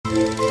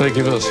They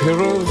give us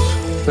heroes,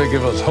 they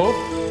give us hope,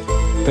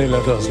 they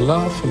let us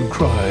laugh and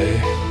cry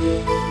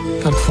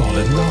and fall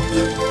in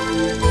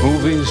love.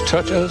 Movies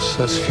touch us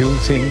as few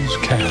things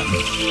can.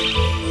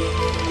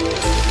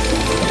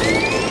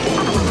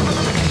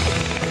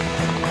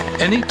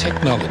 Any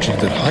technology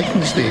that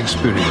heightens the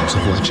experience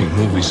of watching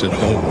movies at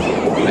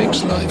home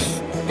makes life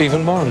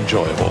even more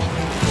enjoyable.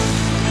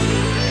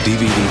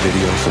 DVD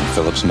video from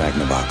Philips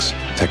Magnavox.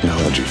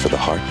 Technology for the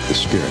heart, the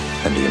spirit,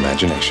 and the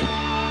imagination.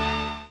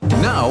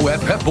 Now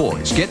at Pep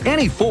Boys, get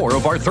any 4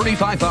 of our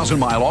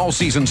 35,000-mile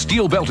all-season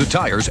steel-belted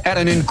tires at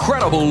an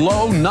incredible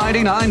low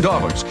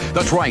 $99.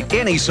 That's right,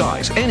 any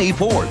size, any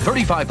 4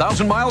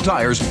 35,000-mile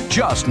tires,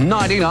 just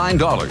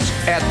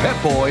 $99. At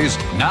Pep Boys,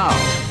 now.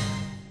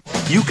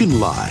 You can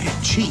lie,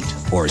 cheat,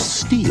 or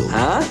steal,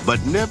 but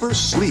never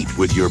sleep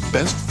with your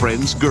best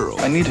friend's girl.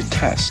 I need a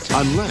test.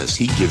 Unless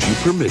he gives you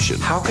permission.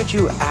 How could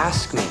you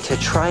ask me to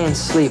try and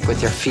sleep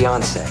with your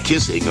fiancé?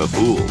 Kissing a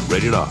Fool,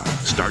 rated R,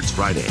 starts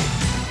Friday.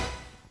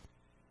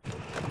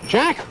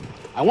 Jack,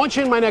 I want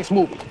you in my next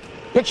movie.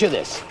 Picture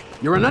this.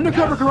 You're an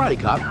undercover karate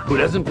cop who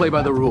doesn't play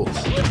by the rules.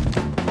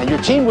 And you're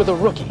teamed with a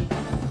rookie,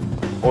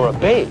 or a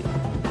babe,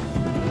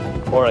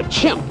 or a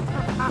chimp.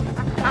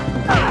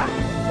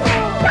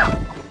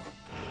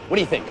 What do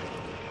you think?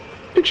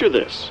 Picture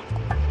this.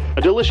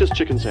 A delicious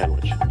chicken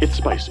sandwich. It's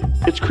spicy.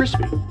 It's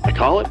crispy. I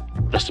call it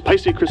the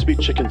Spicy Crispy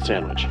Chicken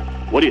Sandwich.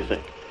 What do you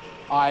think?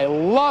 I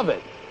love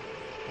it.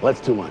 Well,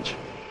 that's too much.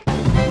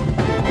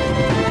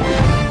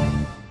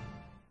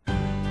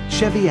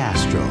 Chevy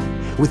Astro,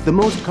 with the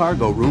most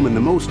cargo room and the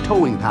most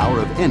towing power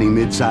of any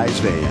midsize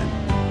van.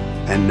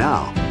 And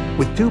now,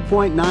 with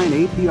 2.9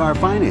 APR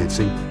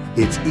financing,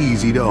 it's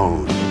easy to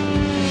own.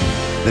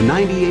 The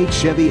 98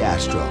 Chevy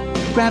Astro.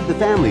 Grab the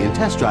family and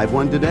test drive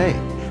one today.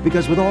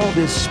 Because with all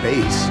this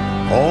space,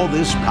 all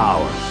this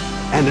power,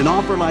 and an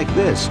offer like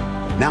this,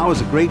 now is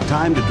a great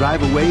time to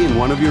drive away in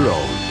one of your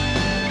own.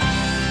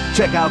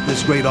 Check out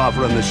this great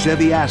offer on the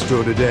Chevy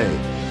Astro today.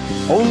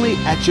 Only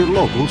at your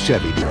local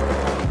Chevy dealer.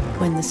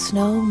 When the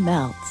snow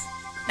melts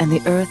and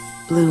the earth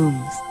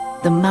blooms,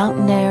 the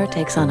mountain air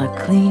takes on a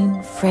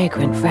clean,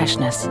 fragrant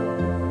freshness.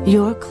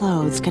 Your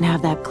clothes can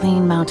have that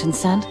clean mountain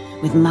scent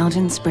with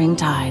Mountain Spring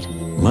Tide.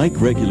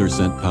 Like regular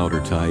scent powder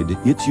Tide,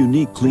 its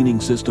unique cleaning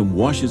system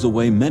washes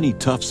away many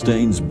tough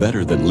stains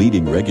better than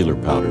leading regular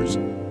powders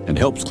and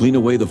helps clean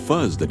away the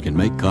fuzz that can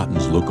make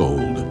cottons look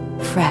old.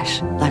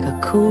 Fresh, like a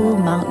cool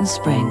mountain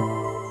spring.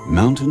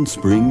 Mountain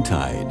Spring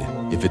Tide.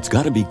 If it's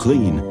gotta be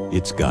clean,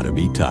 it's gotta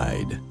be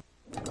Tide.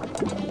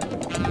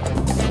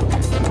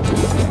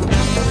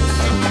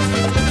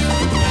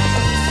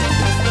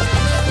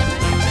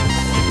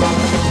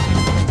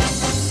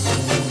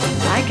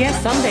 I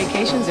guess some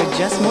vacations are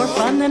just more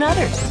fun than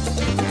others.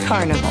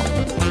 Carnival.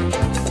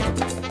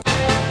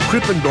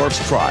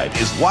 Krippendorf's Tribe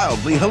is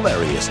wildly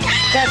hilarious.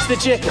 That's the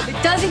chicken. If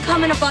it doesn't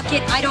come in a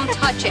bucket, I don't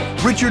touch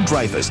it. Richard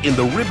Dreyfuss in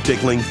the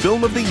rib-tickling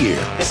film of the year.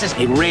 This is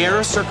a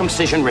rare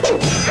circumcision ritual.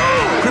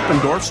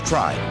 Krippendorf's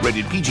Tribe,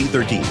 rated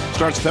PG-13,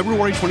 starts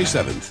February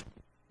 27th.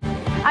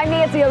 I'm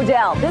Nancy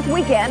O'Dell. This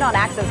weekend on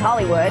Access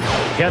Hollywood.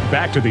 Get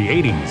back to the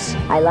 80s.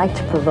 I like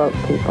to provoke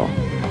people,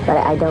 but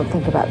I don't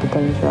think about the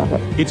danger of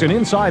it. It's an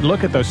inside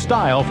look at the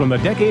style from the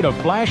decade of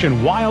flash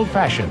and wild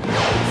fashion.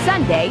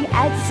 Sunday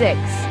at 6.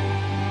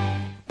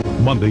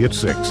 Monday at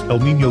 6, El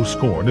Nino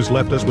Scorn has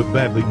left us with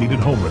badly needed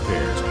home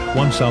repairs.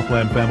 One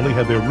Southland family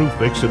had their roof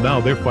fixed and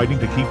now they're fighting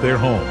to keep their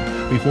home.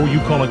 Before you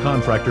call a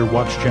contractor,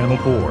 watch Channel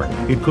 4.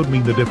 It could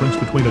mean the difference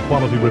between a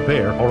quality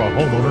repair or a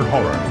homeowner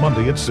horror.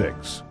 Monday at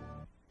 6.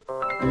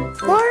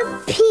 More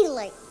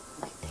Pedialyte.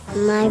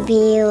 My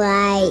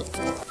Pedialyte.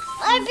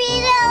 My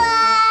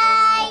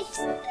Pedialyte.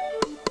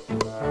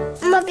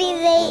 My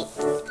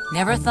Pedialyte.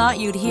 Never thought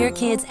you'd hear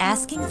kids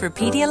asking for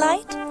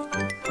Pedialyte?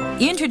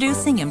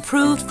 Introducing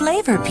improved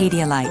flavor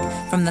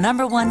Pedialyte from the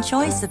 #1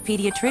 choice of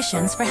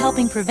pediatricians for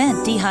helping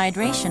prevent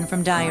dehydration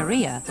from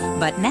diarrhea,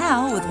 but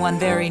now with one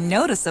very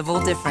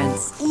noticeable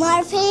difference.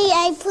 More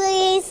Pedialyte,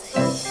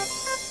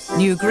 please.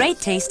 New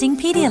great tasting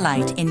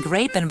Pedialyte in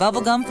grape and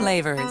bubblegum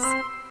flavors.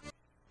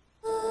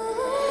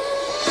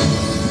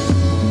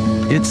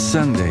 It's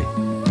Sunday,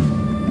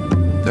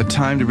 a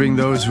time to bring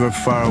those who are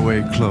far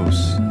away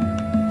close,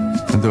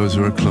 and those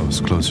who are close,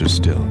 closer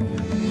still.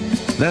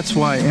 That's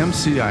why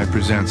MCI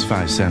presents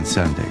 5 Cent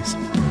Sundays.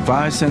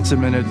 5 cents a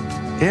minute,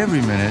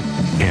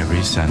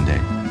 every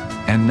Sunday.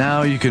 And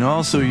now you can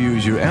also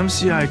use your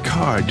MCI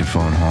card to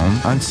phone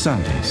home on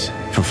Sundays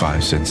for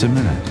 5 cents a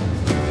minute.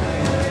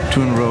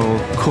 To enroll,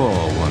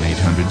 call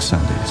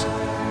 1-800-SUNDAYS.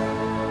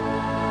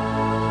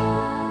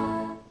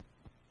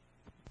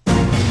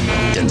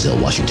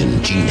 Denzel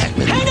Washington, Gene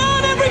Hackman. Hang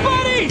on,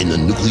 everybody! In the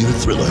nuclear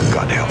thriller.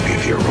 God help me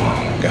if you're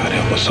wrong. God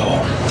help us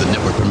all. The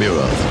network premiere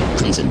of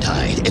Crimson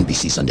Tide,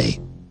 NBC Sunday.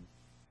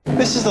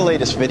 This is the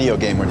latest video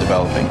game we're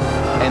developing.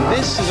 And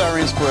this is our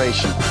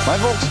inspiration, my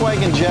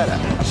Volkswagen Jetta.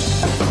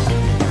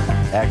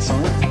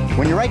 Excellent.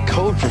 When you write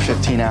code for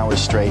 15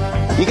 hours straight,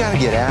 you gotta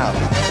get out.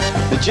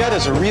 The Jet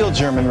is a real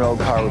German road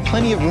car with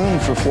plenty of room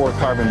for 4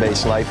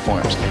 carbon-based life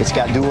forms. It's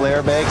got dual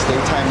airbags,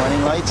 daytime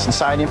running lights, and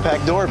side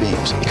impact door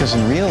beams. Because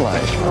in real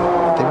life,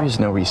 there is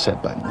no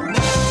reset button.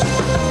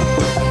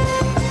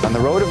 On the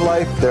road of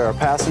life, there are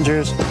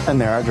passengers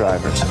and there are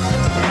drivers.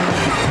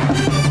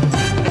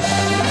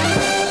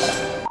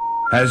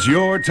 Has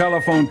your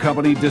telephone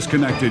company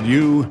disconnected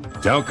you?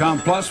 Telcom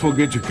Plus will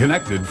get you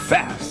connected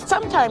fast.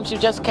 Sometimes you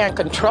just can't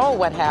control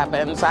what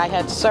happens. I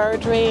had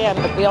surgery and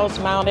the bills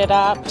mounted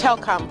up.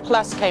 Telcom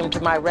Plus came to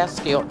my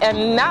rescue,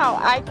 and now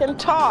I can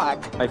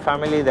talk. My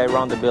family, they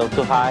run the bill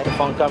too high. The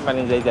phone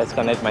company, they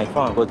disconnect my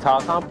phone. With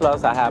Telcom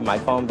Plus, I have my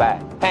phone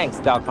back. Thanks,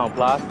 Telcom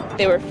Plus.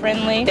 They were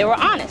friendly. They were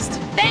honest.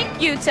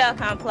 Thank you,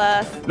 Telcom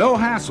Plus. No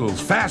hassles,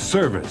 fast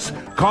service.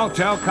 Call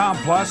Telcom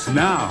Plus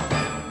now.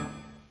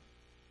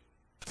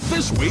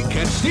 This week,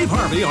 catch Steve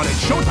Harvey on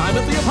It's Showtime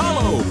at the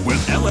Apollo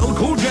with LL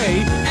Cool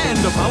J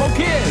and Apollo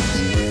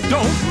Kids.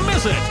 Don't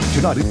miss it.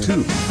 Tonight at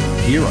 2,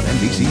 here on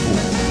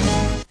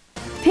NBC4.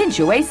 Pinch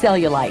Away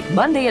Cellulite,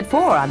 Monday at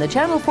 4 on the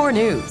Channel 4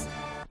 News.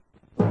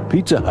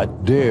 Pizza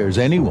Hut dares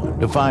anyone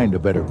to find a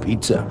better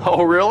pizza.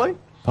 Oh, really?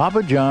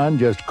 Papa John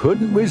just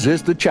couldn't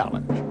resist the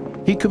challenge.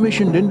 He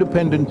commissioned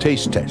independent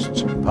taste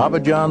tests. Papa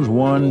John's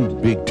won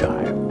big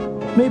time.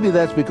 Maybe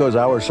that's because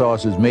our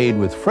sauce is made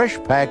with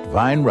fresh-packed,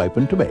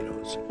 vine-ripened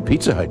tomatoes.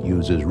 Pizza Hut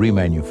uses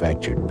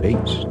remanufactured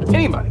paste.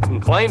 Anybody can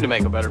claim to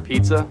make a better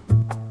pizza,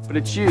 but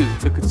it's you,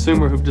 the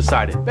consumer, who've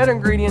decided. Better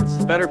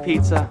ingredients, better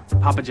pizza,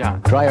 Papa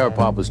John. Try our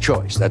Papa's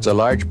Choice. That's a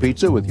large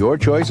pizza with your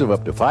choice of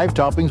up to 5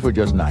 toppings for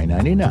just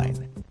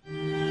 $9.99.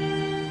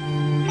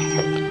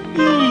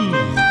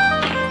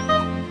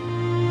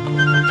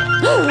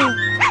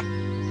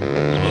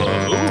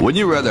 Wouldn't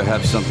you rather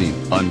have something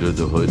under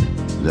the hood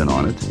than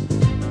on it?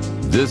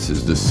 This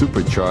is the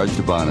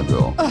supercharged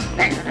Bonneville,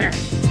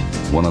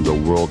 one of the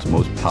world's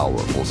most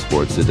powerful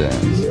sports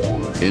sedans,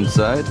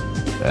 inside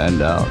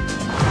and out.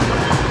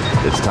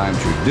 It's time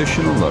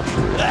traditional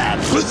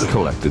luxury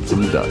collected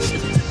some dust.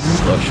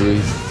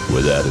 Luxury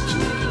with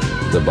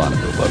attitude. The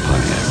Bonneville by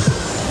Pontiac.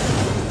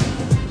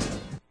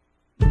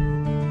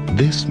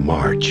 This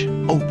March,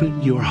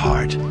 open your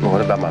heart. Well,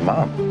 what about my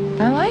mom?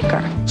 I like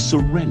her.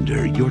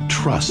 Surrender your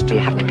trust. You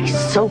have to be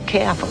so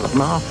careful of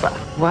Martha.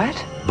 What?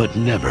 But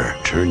never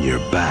turn your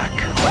back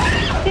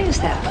There's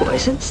that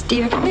poison.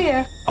 Steer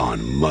clear.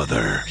 on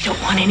Mother. You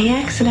don't want any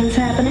accidents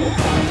happening.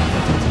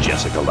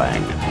 Jessica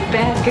Lange,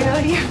 Bad girl,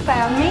 you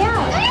found me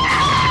out.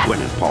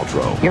 Gwyneth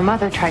Paltrow. Your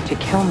mother tried to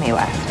kill me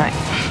last night.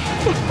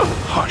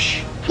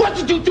 Hush. What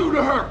did you do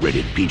to her?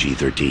 Rated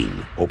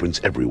PG-13.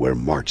 Opens everywhere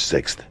March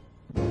 6th.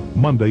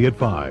 Monday at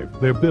 5,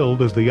 they're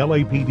billed as the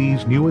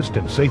LAPD's newest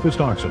and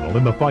safest arsenal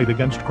in the fight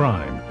against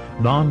crime,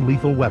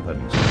 non-lethal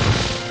weapons.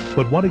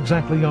 But what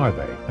exactly are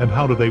they, and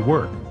how do they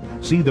work?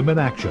 See them in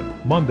action,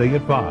 Monday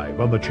at 5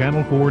 on the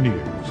Channel 4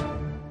 News.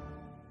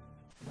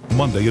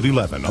 Monday at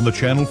 11 on the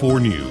Channel 4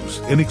 News.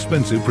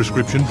 Inexpensive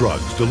prescription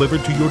drugs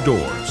delivered to your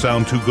door.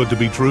 Sound too good to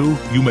be true?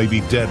 You may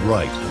be dead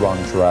right.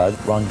 Wrong drug,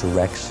 wrong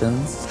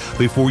directions.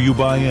 Before you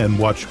buy in,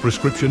 watch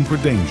Prescription for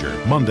Danger,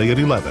 Monday at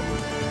 11.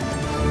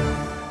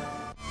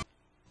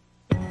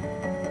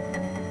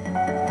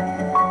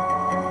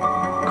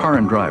 Car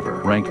and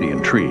Driver ranked the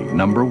Intrigue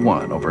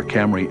 #1 over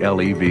Camry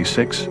LE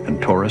V6 and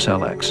Taurus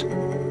LX.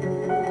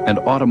 And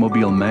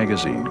Automobile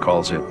Magazine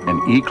calls it an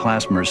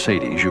E-Class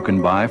Mercedes you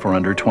can buy for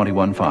under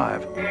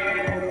 $21,500.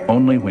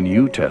 Only when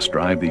you test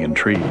drive the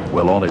Intrigue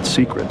will all its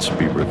secrets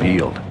be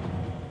revealed.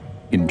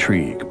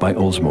 Intrigue by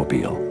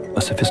Oldsmobile,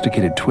 a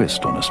sophisticated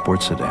twist on a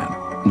sports sedan.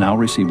 Now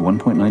receive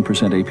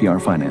 1.9% APR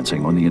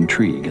financing on the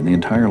Intrigue and the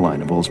entire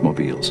line of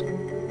Oldsmobiles.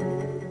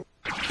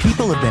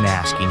 People have been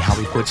asking how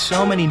we put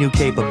so many new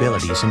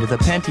capabilities into the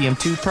Pentium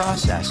 2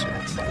 processor,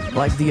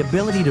 like the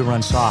ability to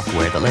run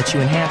software that lets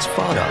you enhance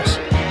photos,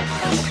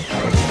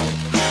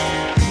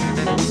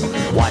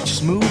 watch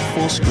smooth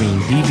full-screen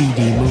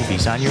DVD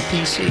movies on your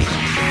PC,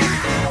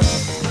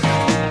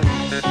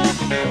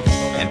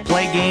 and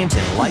play games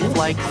in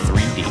lifelike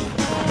 3D.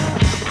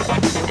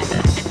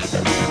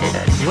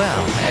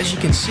 Well, as you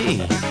can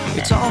see,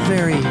 it's all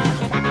very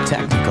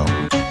technical.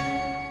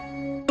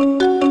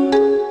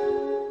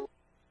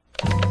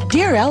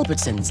 Dear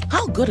Albertsons,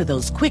 how good are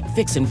those quick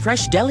fix and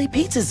fresh deli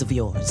pizzas of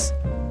yours?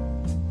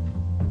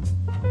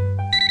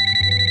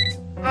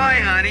 Hi,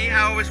 honey.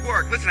 How was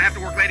work? Listen, I have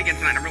to work late again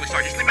tonight. I'm really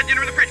sorry. Just leave my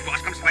dinner in the fridge,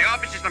 boss. Comes to my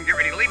office, just I'm getting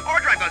ready to leave.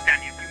 Hard drive goes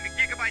down. You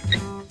gigabyte.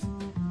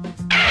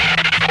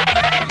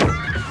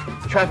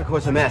 Traffic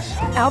was a mess.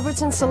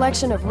 Albertsons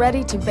selection of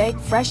ready-to-bake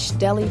fresh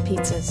deli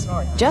pizzas.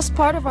 Just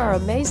part of our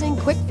amazing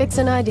quick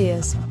fixin'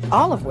 ideas,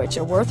 all of which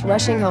are worth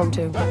rushing home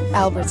to.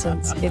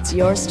 Albertsons, it's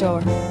your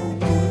store.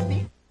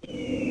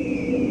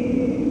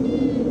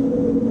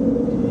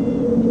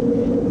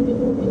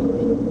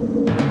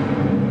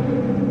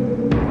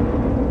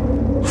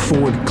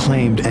 Ford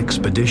claimed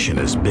Expedition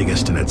is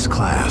biggest in its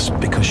class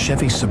because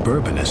Chevy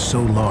Suburban is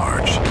so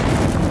large.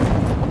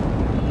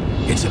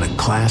 It's in a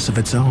class of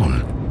its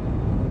own.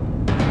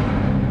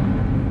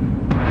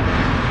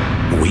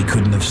 We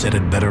couldn't have said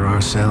it better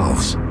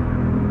ourselves.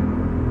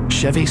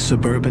 Chevy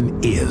Suburban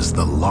is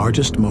the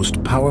largest,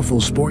 most powerful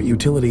sport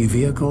utility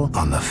vehicle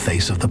on the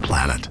face of the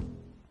planet.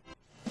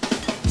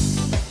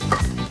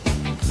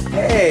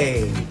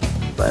 Hey,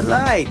 Bud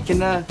Light,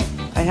 can I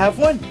have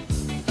one?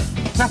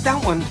 Not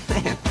that one.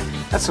 Man,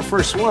 that's the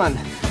first one.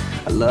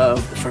 I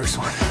love the first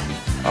one.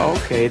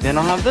 Okay, then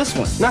I'll have this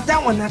one. Not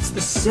that one, that's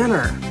the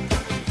center.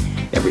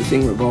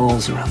 Everything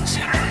revolves around the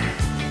center.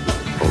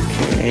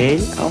 Okay,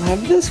 I'll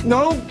have this.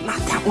 No, not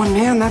that one,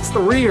 man, that's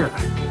the rear.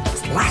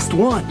 It's the last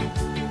one.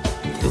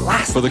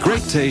 For the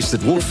great taste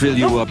that won't fill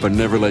you up and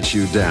never let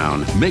you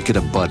down, make it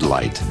a Bud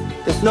Light.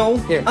 No,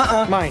 here,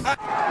 mine.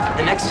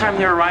 The next time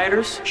there are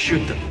rioters,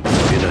 shoot them.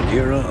 In an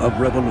era of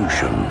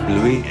revolution,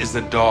 Louis is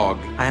the dog.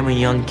 I am a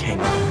young king,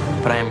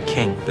 but I am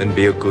king. Then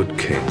be a good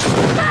king.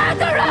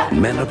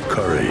 Men of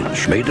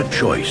courage made a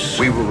choice.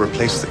 We will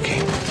replace the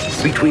king.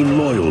 Between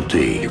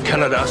loyalty You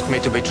cannot ask me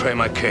to betray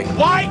my king.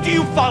 Why do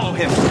you follow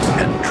him?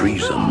 and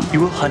treason.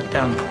 You will hunt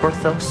down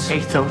Porthos,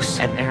 Athos,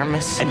 and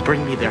Aramis and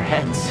bring me their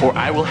heads, or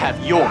I will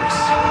have yours.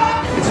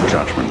 It's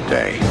Judgment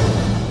Day.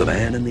 The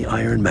Man in the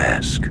Iron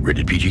Mask.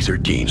 Rated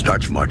PG-13.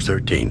 Starts March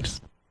 13th.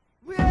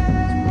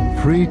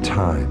 Free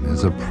time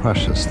is a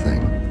precious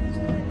thing.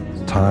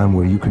 Time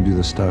where you can do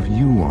the stuff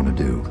you want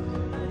to do.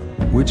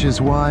 Which is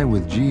why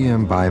with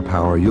GM Buy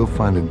Power, you'll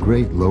find a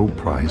great low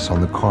price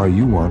on the car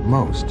you want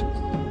most.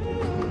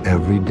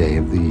 Every day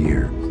of the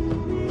year.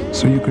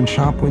 So you can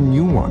shop when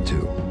you want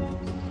to,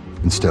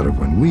 instead of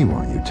when we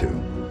want you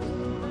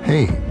to.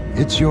 Hey,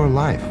 it's your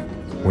life.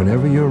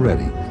 Whenever you're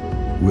ready,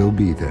 we'll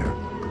be there.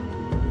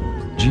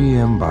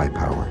 GM Buy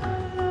Power.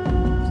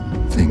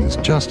 Things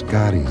just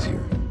got easier.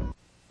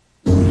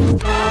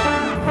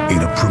 In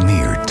a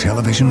premiere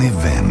television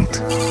event,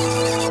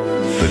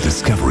 the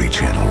Discovery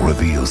Channel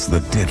reveals the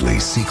deadly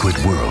secret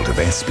world of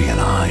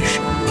espionage.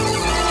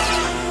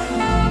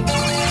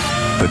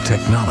 The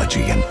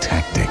technology and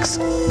tactics,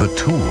 the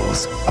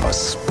tools of a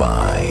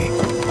spy.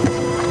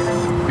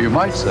 You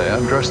might say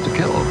I'm dressed to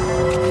kill.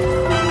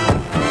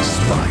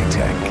 Spy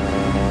Tech.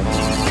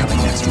 Coming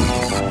next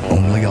week,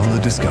 only on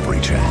the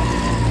Discovery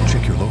Channel.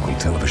 Check your local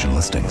television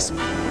listings.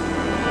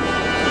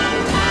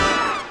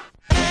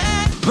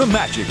 The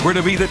Magic were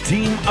to be the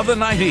team of the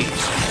 90s.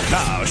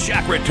 Now,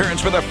 Shaq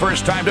returns for the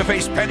first time to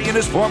face Penny and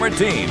his former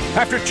team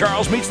after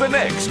Charles meets the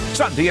Knicks,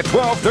 Sunday at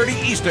 12:30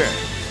 Eastern.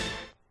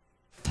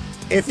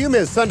 If you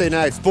missed Sunday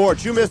night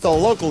sports, you missed a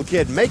local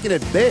kid making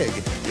it big.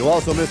 You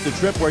also missed a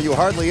trip where you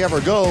hardly ever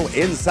go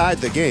inside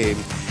the game.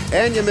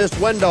 And you missed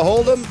when to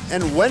hold 'em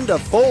and when to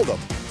fold 'em.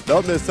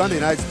 Don't miss Sunday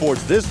night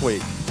sports this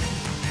week.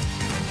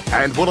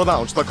 And we'll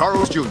announce the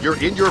Carl's Jr.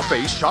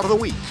 In-Your-Face Shot of the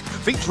Week,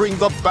 featuring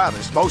the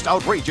baddest, most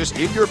outrageous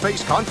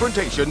in-your-face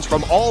confrontations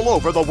from all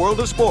over the world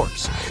of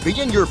sports. The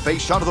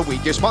In-Your-Face Shot of the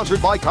Week is sponsored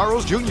by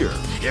Carl's Jr.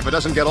 If it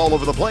doesn't get all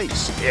over the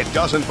place, it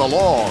doesn't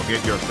belong in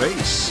your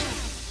face.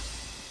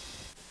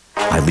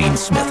 Eileen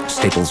Smith,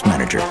 Staples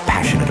manager,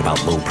 passionate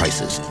about low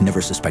prices,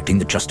 never suspecting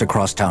that just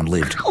across town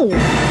lived her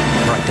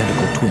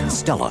identical twin,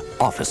 Stella,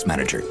 office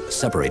manager,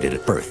 separated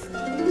at birth.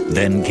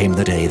 Then came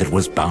the day that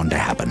was bound to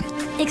happen.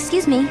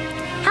 Excuse me,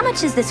 how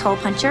much is this hole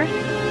puncher?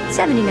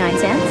 79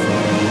 cents.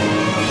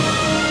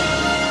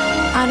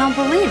 I don't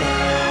believe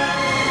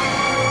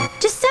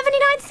it. Just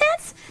 79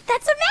 cents?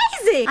 That's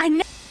amazing! I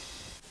know.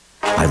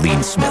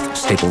 Eileen Smith,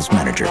 Staples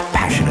manager,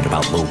 passionate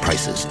about low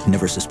prices,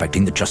 never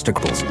suspecting that just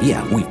across.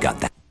 Yeah, we've got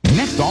that.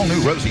 Next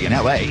all-new Rosie in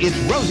L.A., it's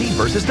Rosie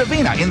versus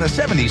Davina in the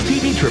 70s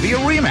TV Trivia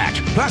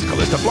Rematch. Plus,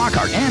 Callista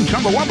Flockhart and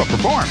Chumbawamba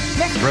perform.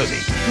 Next,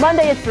 Rosie.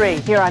 Monday at 3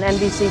 here on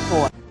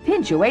NBC4.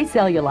 Pinch Away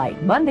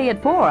Cellulite, Monday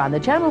at 4 on the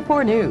Channel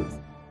 4 News.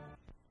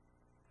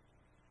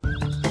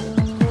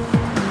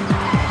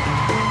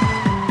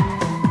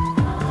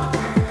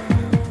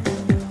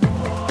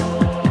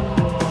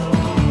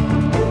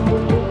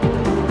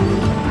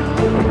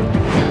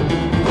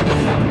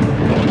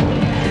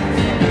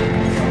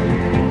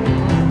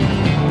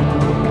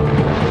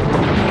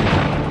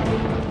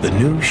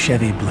 New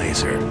Chevy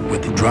Blazer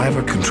with the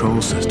driver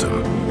control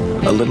system.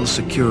 A little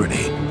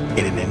security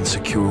in an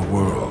insecure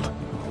world.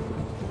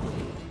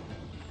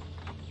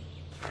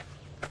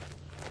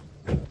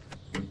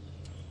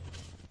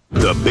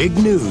 The big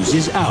news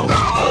is out.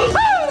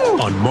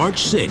 On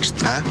March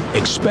 6th,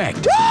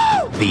 expect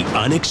the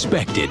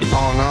unexpected.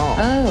 Oh, no.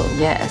 Oh,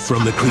 yes.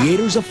 From the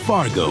creators of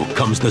Fargo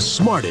comes the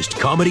smartest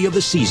comedy of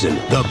the season,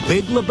 The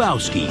Big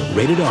Lebowski,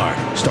 rated R,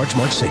 starts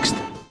March 6th.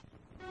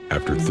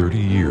 After 30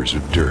 years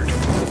of dirt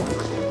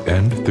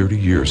and 30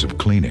 years of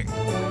cleaning,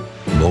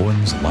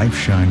 Moen's Life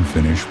Shine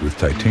finish with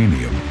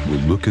titanium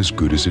will look as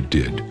good as it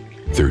did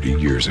 30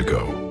 years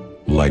ago.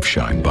 Life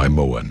Shine by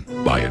Moen.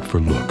 Buy it for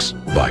looks.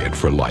 Buy it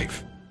for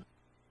life.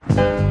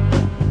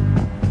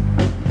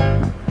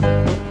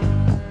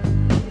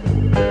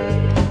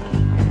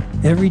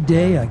 Every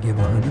day I give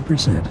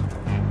 100%.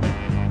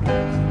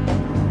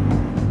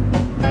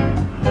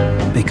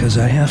 Because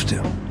I have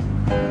to.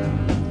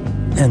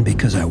 And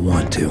because I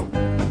want to.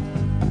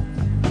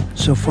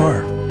 So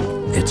far,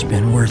 it's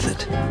been worth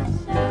it.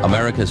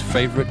 America's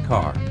favorite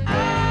car,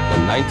 the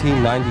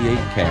 1998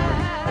 Camry.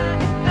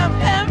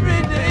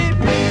 Everyday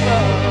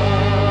people.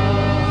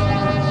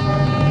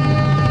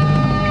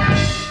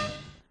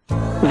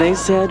 They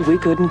said we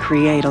couldn't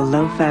create a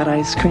low-fat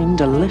ice cream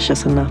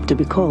delicious enough to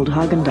be called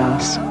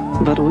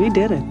Haagen-Dazs, but we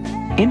did it.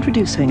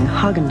 Introducing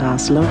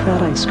Haagen-Dazs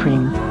low-fat ice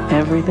cream.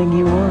 Everything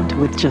you want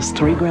with just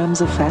 3 grams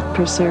of fat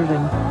per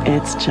serving.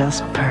 It's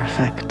just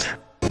perfect.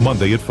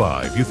 Monday at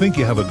 5. You think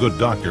you have a good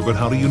doctor, but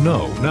how do you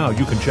know? Now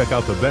you can check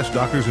out the best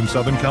doctors in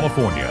Southern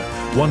California.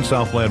 One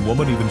Southland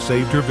woman even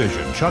saved her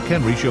vision. Chuck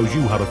Henry shows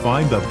you how to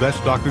find the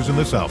best doctors in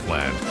the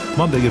Southland.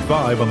 Monday at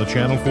 5 on the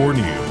Channel 4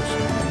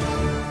 News.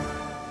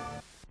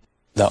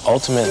 The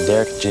ultimate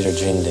Derek Jeter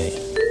dream date.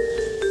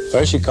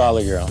 First you call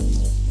a girl.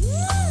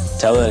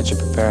 Tell her that you're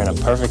preparing a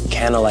perfect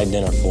candlelight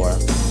dinner for her.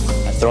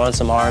 I throw in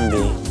some R&B.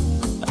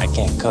 I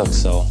can't cook,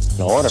 so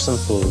I'll order some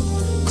food.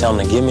 Tell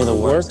them to give me the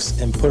works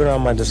and put it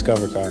on my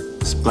Discover card.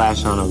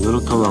 Splash on a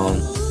little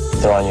cologne.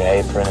 Throw on your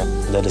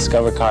apron. The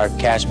Discover card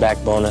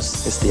cashback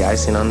bonus is the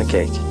icing on the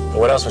cake.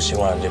 What else would she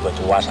want to do but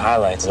to watch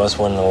highlights of us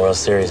winning the World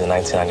Series in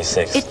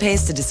 1996? It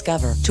pays to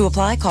Discover. To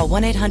apply, call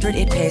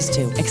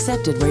 1-800-IT-PAYS-TO.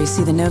 Accepted where you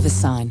see the Novus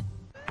sign.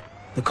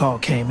 The call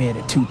came in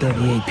at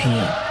 2:38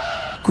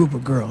 p.m. Group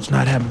of girls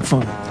not having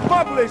fun.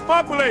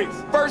 Fun police.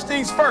 First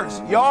things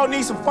first, y'all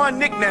need some fun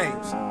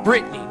nicknames.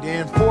 Brittany, the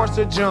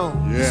Enforcer Jones.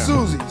 Yeah.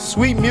 Susie,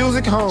 Sweet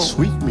Music Home.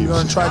 Sweet music. You're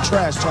gonna try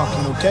trash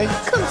talking, okay?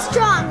 Come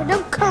strong,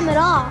 don't come at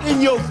all.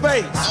 In your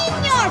face.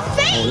 In your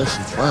face. Oh, that's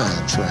some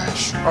fine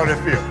trash. How they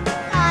feel?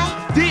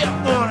 Dip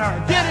on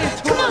her. Get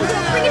into Come on,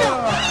 girl, bring it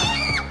up.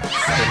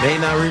 They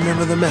may not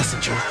remember the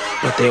messenger,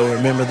 but they'll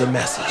remember the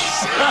message.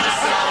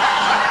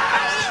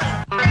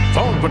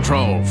 Phone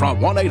Patrol from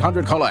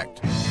 1-800-COLLECT.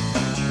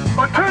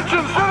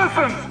 Attention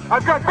citizens,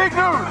 I've got big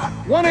news.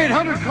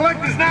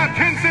 1-800-COLLECT is now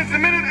 10 cents a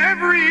minute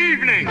every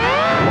evening.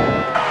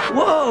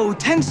 Whoa,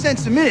 10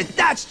 cents a minute,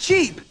 that's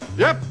cheap.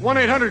 Yep,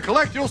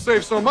 1-800-COLLECT, you'll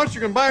save so much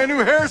you can buy a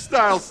new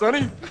hairstyle,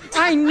 Sonny.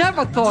 I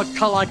never thought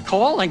collect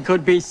calling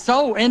could be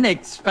so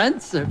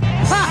inexpensive.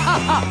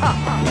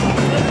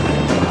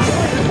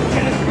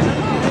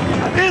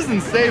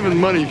 Isn't saving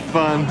money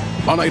fun?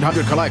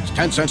 1-800-COLLECT,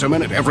 10 cents a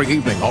minute every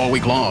evening, all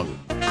week long.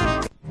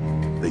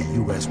 The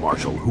U.S.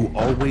 Marshal who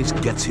always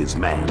gets his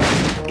man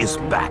is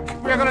back.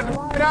 We're going to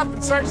divide up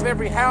and search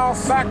every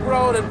house, back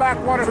road, and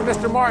backwater for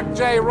Mr. Mark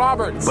J.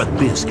 Roberts. But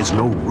this is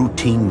no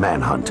routine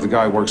manhunt. The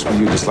guy works for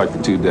you just like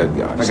the 2 dead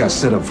guys. I got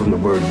set up from the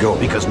word go.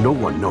 Because no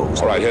one knows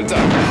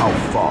how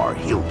far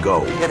he'll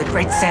go. You're the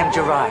great Sam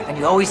Gerard, and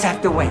you always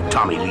have to win.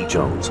 Tommy Lee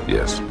Jones.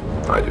 Yes,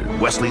 I do.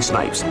 Wesley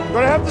Snipes. You're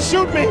going to have to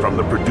shoot me. From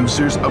the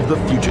producers of The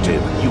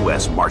Fugitive,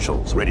 U.S.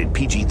 Marshals. Rated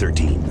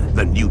PG-13.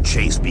 The new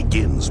chase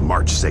begins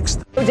March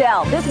 6th.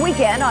 Odell, this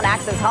weekend on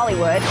Access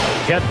Hollywood.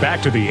 Get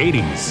back to the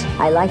 80s.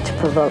 I like to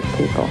provoke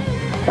people,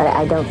 but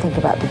I don't think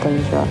about the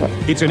danger of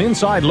it. It's an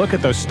inside look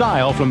at the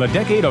style from the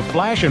decade of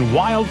flash and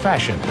wild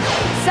fashion.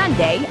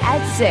 Sunday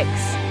at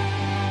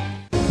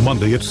 6.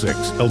 Monday at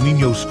 6, El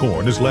Nino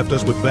Scorn has left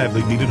us with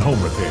badly needed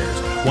home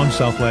repairs. One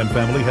Southland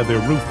family had their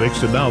roof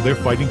fixed and now they're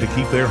fighting to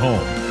keep their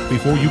home.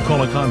 Before you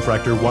call a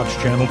contractor, watch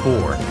Channel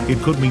 4. It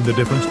could mean the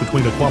difference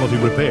between a quality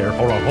repair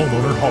or a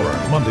homeowner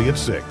horror. Monday at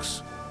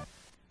 6.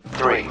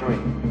 3, 2,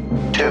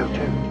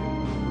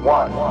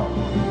 1,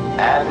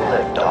 and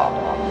liftoff.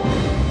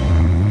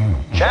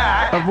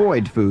 Jack!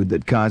 Avoid food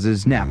that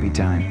causes nappy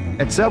time.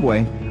 At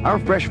Subway, our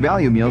fresh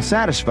value meals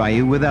satisfy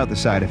you without the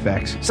side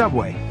effects.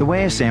 Subway, the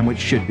way a sandwich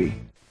should be.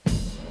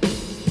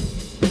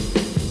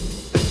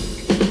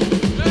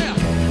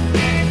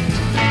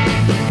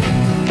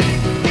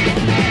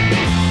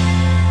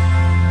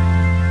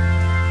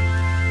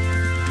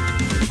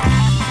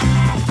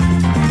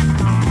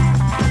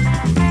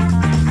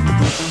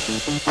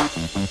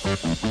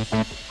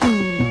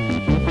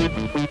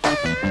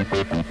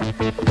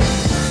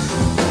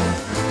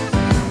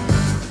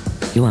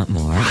 You want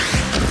more?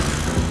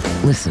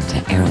 Listen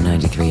to Arrow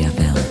 93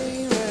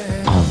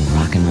 FM. All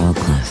rock and roll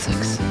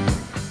classics.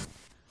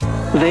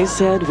 They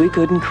said we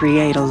couldn't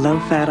create a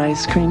low-fat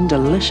ice cream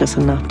delicious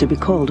enough to be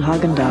called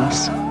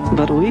Haagen-Dazs,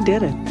 but we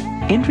did it.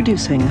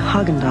 Introducing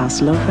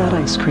Haagen-Dazs low-fat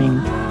ice cream.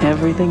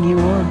 Everything you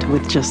want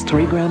with just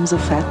 3 grams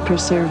of fat per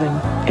serving.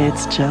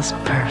 It's just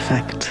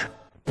perfect.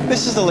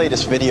 This is the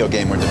latest video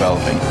game we're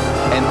developing,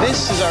 and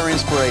this is our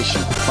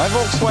inspiration, my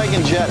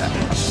Volkswagen Jetta.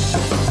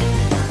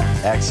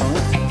 Excellent.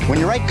 When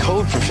you write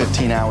code for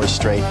 15 hours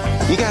straight,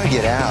 you gotta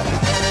get out.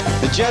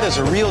 The Jetta's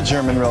a real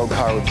German road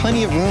car with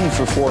plenty of room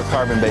for 4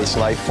 carbon-based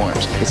life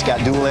forms. It's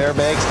got dual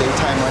airbags,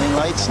 daytime running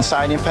lights, and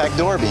side impact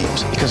door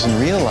beams. Because in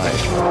real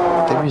life,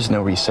 there is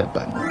no reset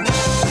button.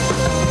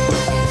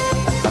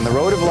 On the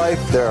road of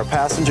life, there are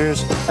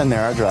passengers and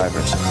there are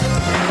drivers.